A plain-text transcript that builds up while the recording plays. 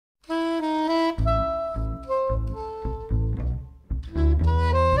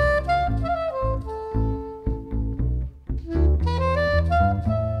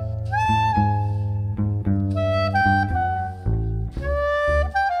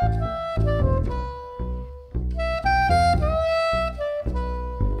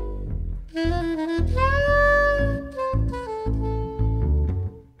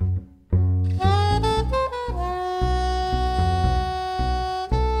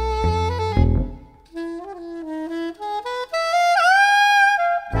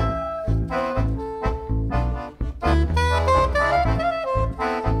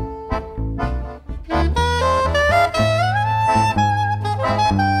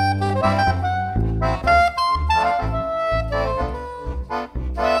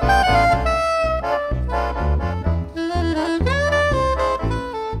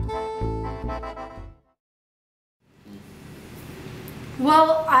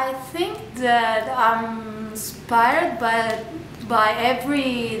I think that I'm inspired by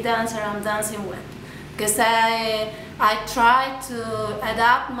every dancer I'm dancing with, because I try to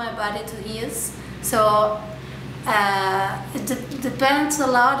adapt my body to his. So it depends a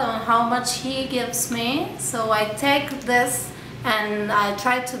lot on how much he gives me. So I take this and I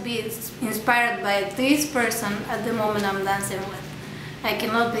try to be inspired by this person at the moment I'm dancing with. I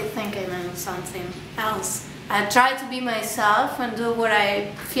cannot be thinking of something else. I try to be myself and do what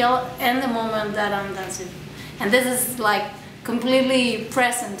I feel in the moment that I'm dancing. And this is like completely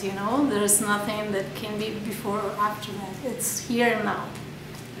present, you know? There's nothing that can be before or after that. It's here and now.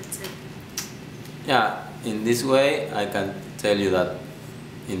 That's it. Yeah, in this way I can tell you that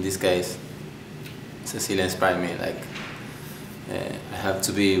in this case Cecilia inspired me. Like I have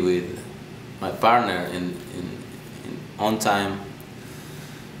to be with my partner in on time,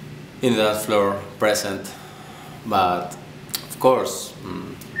 in the dance floor, present. But of course,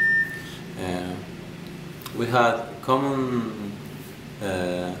 we had common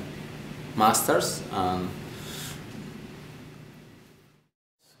masters, and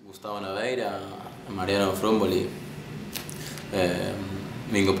Gustavo Naveira, Mariano Frumboli,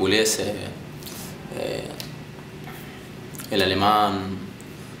 Mingo Pugliese, el alemán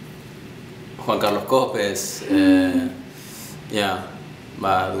Juan Carlos Copes, yeah,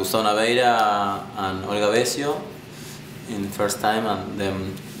 but Gustavo Naveira and Olga Besio in the first time, and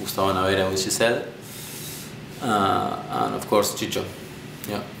then Gustavo Naveira with Giselle, and of course Chicho.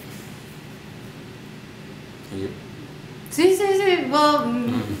 Yeah. And you? Sí. Well,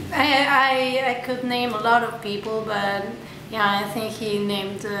 I could name a lot of people, but yeah, I think he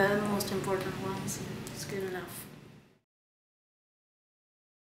named the most important ones. It's good enough.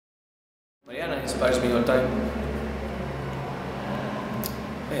 Mariana inspires me all the time.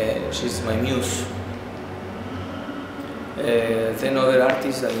 She's my muse. Then other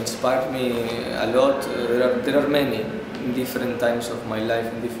artists that inspired me a lot, there are many in different times of my life,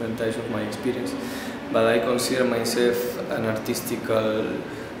 in different times of my experience, but I consider myself an artistical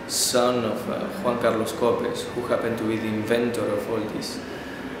son of Juan Carlos Copes, who happened to be the inventor of all this.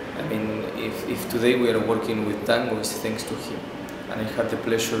 I mean, if today we are working with tango, it's thanks to him, and I had the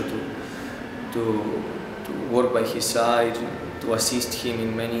pleasure to work by his side, to assist him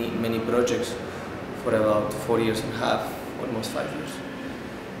in many projects for about 4.5 years, almost 5 years.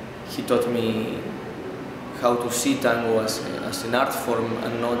 He taught me how to see tango as an art form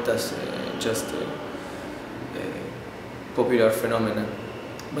and not as just a popular phenomenon,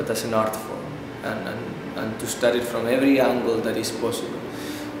 but as an art form, and to study it from every angle that is possible,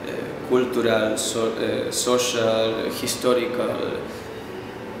 cultural, social, historical,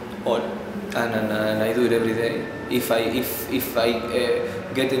 all. And I do it every day. If I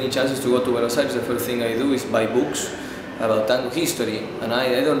get any chances to go to Buenos Aires, the first thing I do is buy books about tango history. And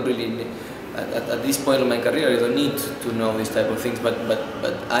I don't really, at this point of my career, I don't need to know these type of things. But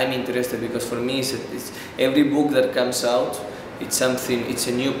I'm interested, because for me, it's every book that comes out, it's something. It's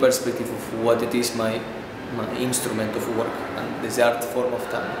a new perspective of what it is, my instrument of work, and the art form of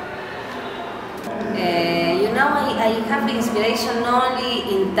tango. You know, I have inspiration only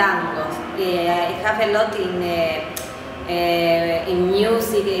in tangos. I have a lot in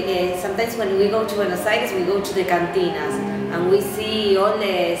music. Sometimes when we go to Buenos Aires, we go to the cantinas and we see all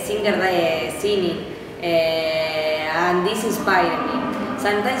the singers singing, and this inspires me.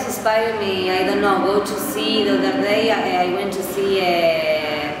 Sometimes inspire me, I don't know, go to see, the other day I went to see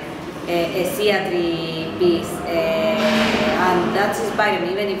a theatre piece, and that's inspired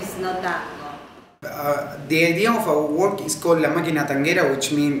me, even if it's not tango. The idea of our work is called La Máquina Tanguera,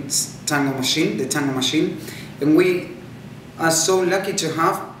 which means tango machine, the tango machine. And we are so lucky to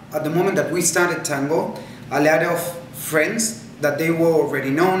have, at the moment that we started tango, a lot of friends that they were already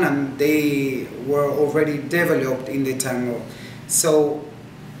known and they were already developed in the tango. So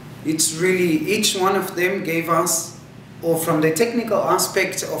it's really, each one of them gave us, or from the technical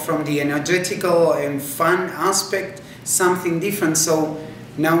aspect or from the energetical and fun aspect, something different. So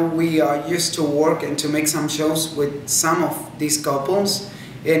now we are used to work and to make some shows with some of these couples,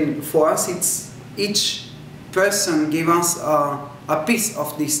 and for us it's each person give us a piece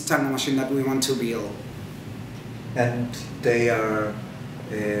of this tango machine that we want to build. And they are,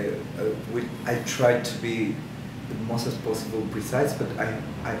 I try to be the most as possible precise, but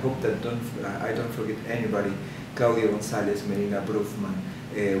I hope that I don't forget anybody. Claudia González, Melina Brufman,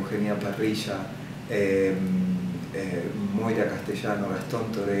 Eugenia Parrilla, Moira Castellano,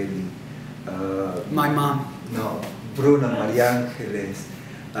 Gastón Torelli, my mom. No, Bruno María Ángeles,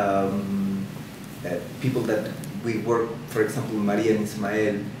 people that we work, for example, María and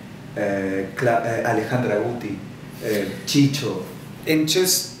Ismael, Alejandra Guti, Chicho. And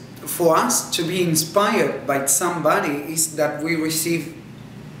just for us to be inspired by somebody is that we receive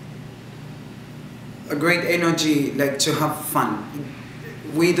a great energy, like to have fun.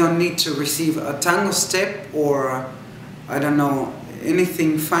 We don't need to receive a tango step or, I don't know,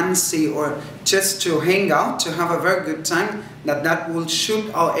 anything fancy, or just to hang out, to have a very good time, that will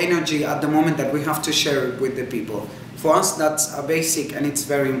shoot our energy at the moment that we have to share it with the people. For us, that's a basic, and it's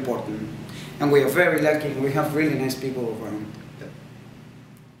very important. And we are very lucky, we have really nice people around.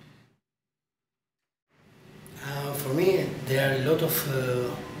 For me, there are a lot of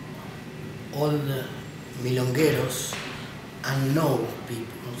old milongueros and know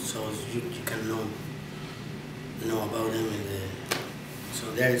people, so you can know about them.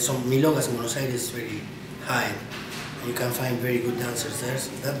 So there are some milongas in Buenos Aires very high, and you can find very good dancers there.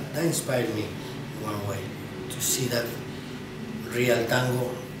 So that inspired me in one way, to see that real tango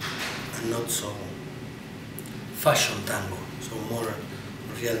and not so fashion tango, so more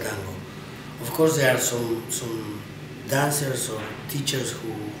real tango. Of course, there are some dancers or teachers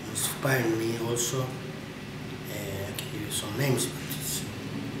who inspire me also. I can give you some names, but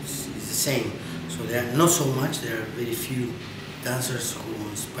it's the same. So there are not so much, there are very few dancers who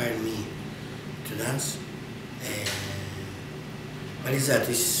inspire me to dance. But it's that,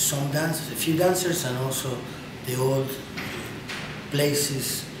 it's some dancers, a few dancers, and also the old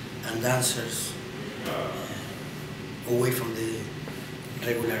places and dancers away from the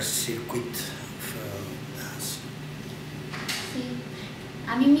regular circuit of dance. Sí,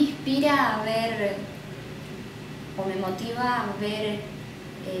 a mí me inspira a ver, o me motiva a ver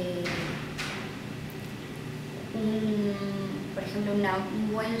por ejemplo,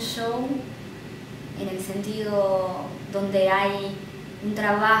 un buen show en el sentido donde hay un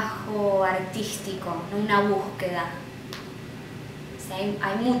trabajo artístico, no una búsqueda. O sea,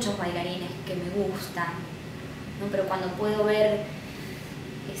 hay muchos bailarines que me gustan, ¿no? Pero cuando puedo ver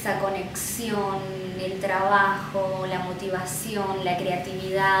esa conexión, el trabajo, la motivación, la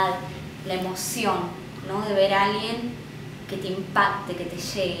creatividad, la emoción, ¿no? De ver a alguien que te impacte, que te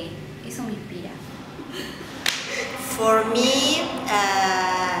llegue, eso me inspira. For me,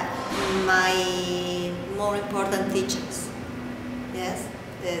 my more important teachers, yes,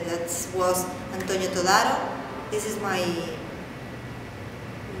 that was Antonio Todaro. This is my,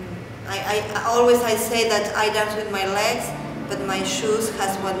 I always say that I dance with my legs, but my shoes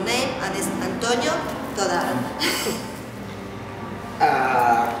has one name, and it's Antonio Todaro.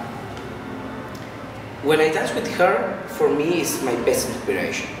 When I dance with her, for me, it's my best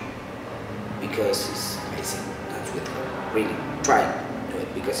inspiration, because it's amazing. Dance with her, really try to do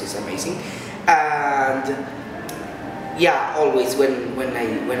it because it's amazing. And yeah, always when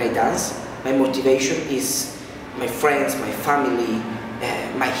I dance, my motivation is my friends, my family,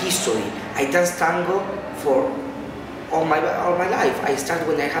 my history. I dance tango for all my life. I started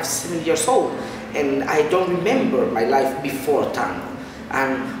when I have 7 years old, and I don't remember my life before tango.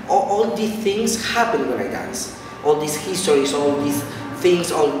 And all these things happen when I dance. All these histories, all these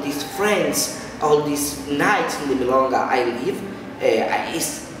things, all these friends, all these nights in the milonga I live,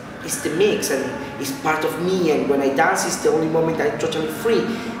 it's the mix, and it's part of me. And when I dance, it's the only moment I'm totally free.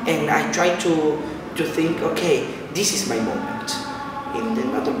 And I try to think, okay, this is my moment. In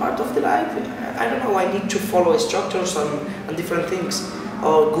another part of the life, I don't know, I need to follow structures on different things,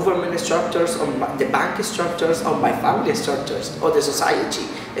 or government structures, or the bank structures, or my family structures, or the society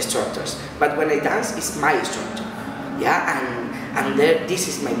structures. But when I dance, it's my structure, yeah, and there, this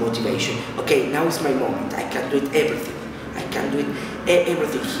is my motivation. Okay, now is my moment. I can do it everything. I can do it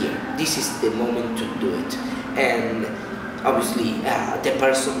everything here. This is the moment to do it. And obviously, the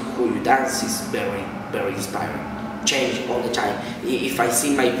person who you dance is very, very inspiring. Change all the time. If I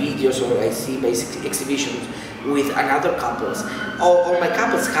see my videos or I see my exhibitions with another couples, all my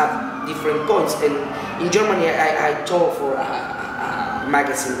couples have different points. And in Germany, I told for a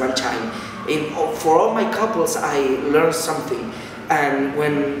magazine one time, for all my couples, I learned something. And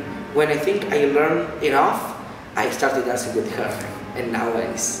when I think I learned enough, I started dancing with her, and now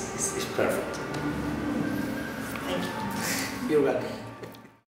it's perfect. Thank you. You're welcome.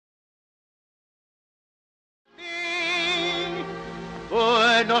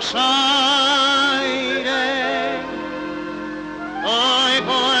 Buenos Aires, hoy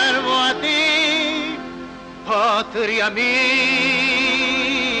vuelvo a ti, patria mía.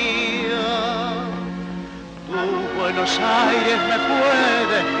 Tu Buenos Aires me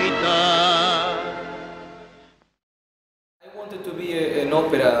puedes quitar. I wanted to be an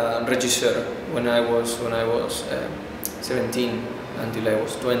opera regisseur when I was 17 until I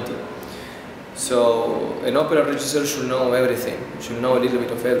was 20. So an opera regisseur should know everything, should know a little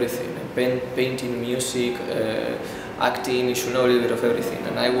bit of everything, painting, music, acting, you should know a little bit of everything.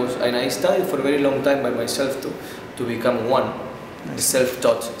 And I studied for a very long time by myself to become one,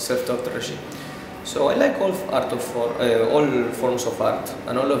 self-taught regime. So I like all forms of art,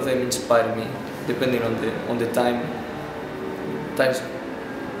 and all of them inspire me, depending on the time. Times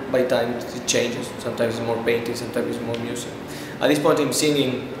by time it changes. Sometimes it's more painting, sometimes it's more music. At this point I'm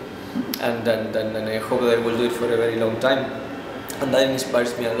singing, and I hope that I will do it for a very long time, and that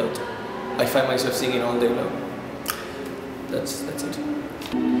inspires me a lot. I find myself singing all day long. That's it.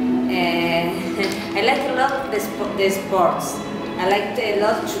 I like a lot the sports. I like a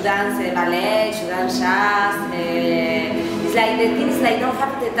lot to dance ballet, to dance jazz. It's like the thing is like I don't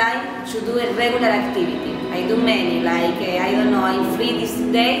have the time to do a regular activity. I do many, like I don't know, I'm free these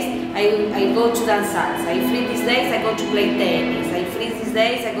days, I go to dance salsa. I'm free these days, I go to play tennis. I'm free these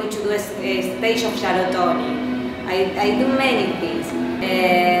days, I go to do a stage of charotoni. I do many things.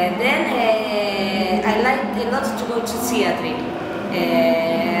 Then I like a lot to go to theatre.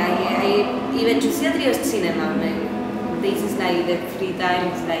 Even to theatre or cinema. This is like the free time,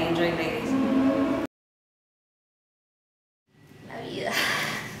 it's like enjoying like this. La vida.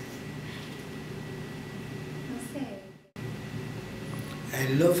 I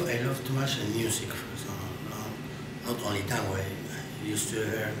love too much music, for example. Not only tango, I used to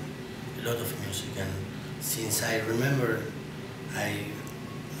hear a lot of music, and since I remember, I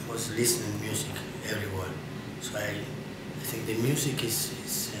was listening to music everywhere. So I think the music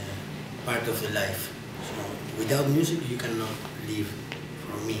is part of the life. So without music, you cannot live.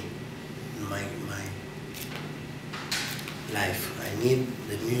 For me, my life, I need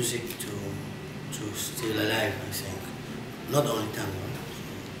the music to stay alive. I think not only tango.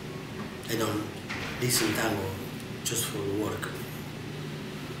 I don't listen tango just for work.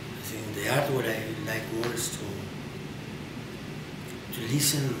 I think the art what I like more is to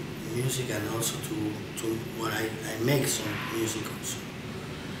listen music, and also to when I make some music also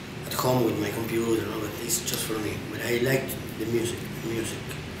at home with my computer, but it's just for me. But I like the music. So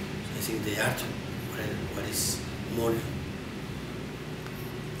I think the art what is more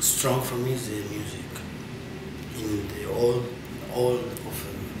strong for me is the music in the all of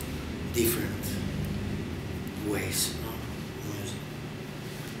different ways, no? Music.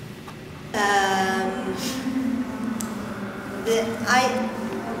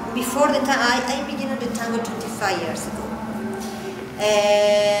 Before the time, I began the tango 25 years ago.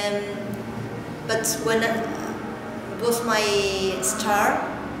 But when it was my start,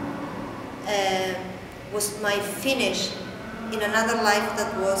 was my finish in another life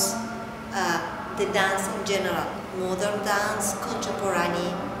that was the dance in general, modern dance,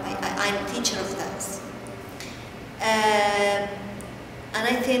 contemporary. I'm a teacher of dance. And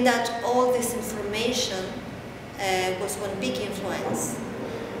I think that all this information was one big influence.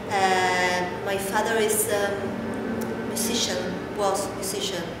 My father is was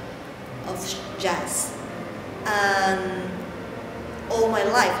musician of jazz. And all my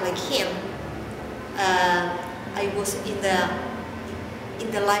life, like him, I was in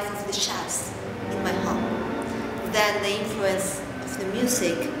the life of the jazz in my home. Then the influence of the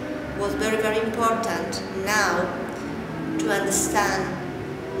music was very, very important now to understand